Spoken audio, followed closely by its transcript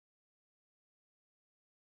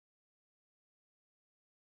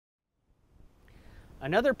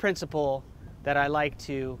Another principle that I like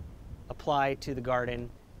to apply to the garden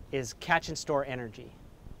is catch and store energy.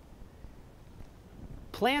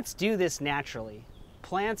 Plants do this naturally.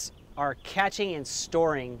 Plants are catching and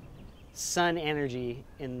storing sun energy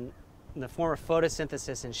in the form of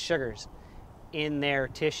photosynthesis and sugars in their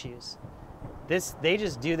tissues. They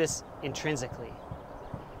just do this intrinsically.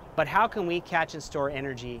 But how can we catch and store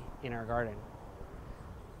energy in our garden?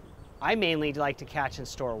 I mainly like to catch and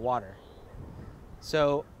store water.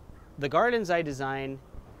 So the gardens I design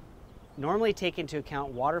normally take into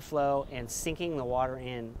account water flow and sinking the water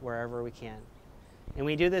in wherever we can. And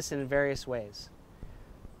we do this in various ways.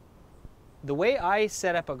 The way I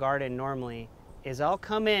set up a garden normally is I'll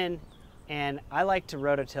come in and I like to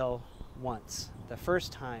rototill once, the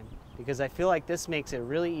first time, because I feel like this makes it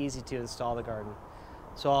really easy to install the garden.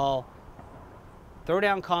 So I'll throw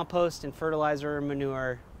down compost and fertilizer and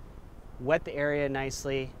manure, wet the area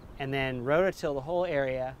nicely, and then rototill the whole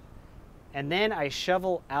area. And then I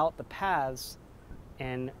shovel out the paths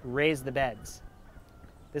and raise the beds.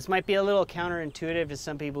 This might be a little counterintuitive to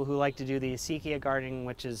some people who like to do the acequia gardening,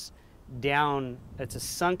 which is down, it's a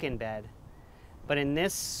sunken bed. But in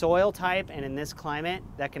this soil type and in this climate,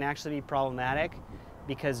 that can actually be problematic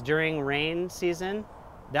because during rain season,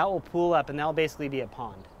 that will pool up and that'll basically be a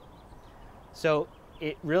pond. So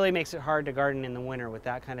it really makes it hard to garden in the winter with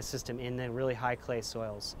that kind of system in the really high clay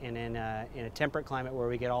soils and in a temperate climate where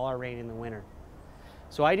we get all our rain in the winter.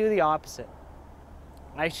 So I do the opposite.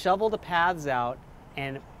 I shovel the paths out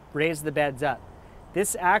and raise the beds up.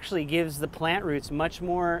 This actually gives the plant roots much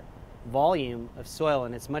more volume of soil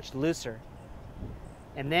and it's much looser.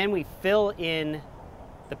 And then we fill in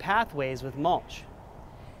the pathways with mulch.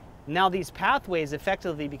 Now these pathways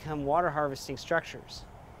effectively become water harvesting structures.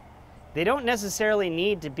 They don't necessarily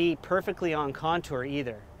need to be perfectly on contour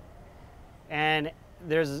either. And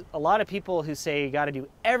there's a lot of people who say you got to do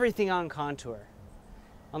everything on contour.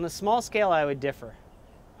 On the small scale, I would differ.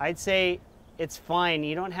 I'd say it's fine.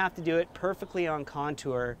 You don't have to do it perfectly on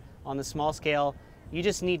contour on the small scale. You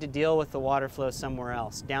just need to deal with the water flow somewhere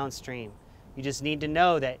else, downstream. You just need to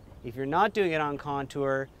know that if you're not doing it on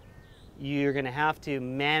contour, you're going to have to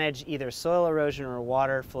manage either soil erosion or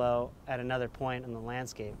water flow at another point in the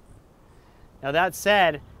landscape. Now that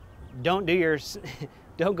said, don't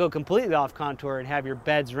go completely off contour and have your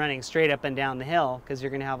beds running straight up and down the hill because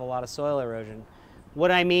you're going to have a lot of soil erosion.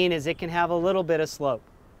 What I mean is it can have a little bit of slope.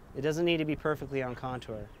 It doesn't need to be perfectly on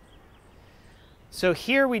contour. So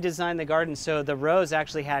here we designed the garden so the rows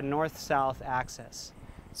actually had north-south access.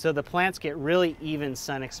 So the plants get really even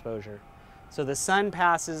sun exposure. So the sun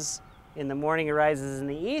passes in the morning, it rises in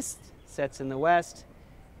the east, sets in the west.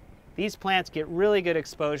 These plants get really good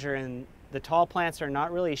exposure and the tall plants are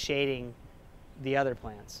not really shading the other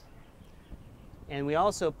plants. And we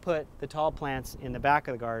also put the tall plants in the back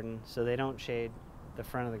of the garden so they don't shade the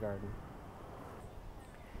front of the garden.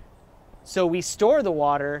 So we store the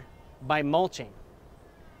water by mulching.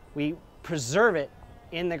 We preserve it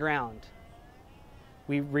in the ground.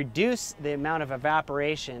 We reduce the amount of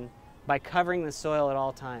evaporation by covering the soil at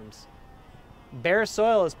all times. Bare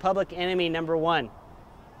soil is public enemy number one.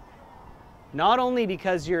 Not only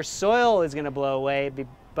because your soil is going to blow away,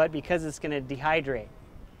 but because it's going to dehydrate.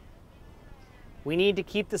 We need to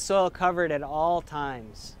keep the soil covered at all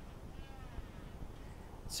times.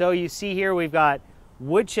 So you see here we've got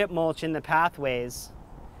wood chip mulch in the pathways,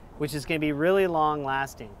 which is going to be really long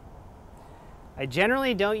lasting. I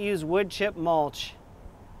generally don't use wood chip mulch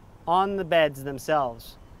on the beds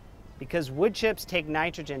themselves because wood chips take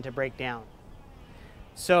nitrogen to break down.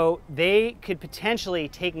 So they could potentially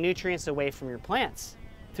take nutrients away from your plants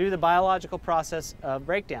through the biological process of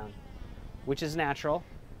breakdown, which is natural,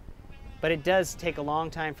 but it does take a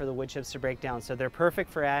long time for the wood chips to break down. So they're perfect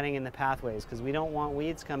for adding in the pathways because we don't want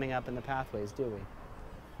weeds coming up in the pathways, do we?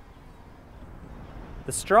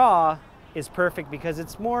 The straw is perfect because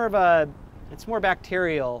it's more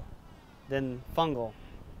bacterial than fungal.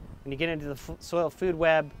 When you get into the soil food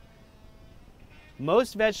web,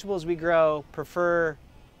 most vegetables we grow prefer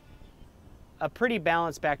a pretty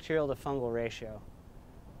balanced bacterial to fungal ratio.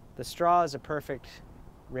 The straw is a perfect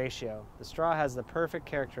ratio. The straw has the perfect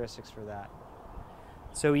characteristics for that.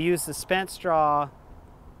 So we use the spent straw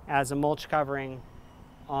as a mulch covering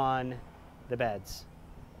on the beds.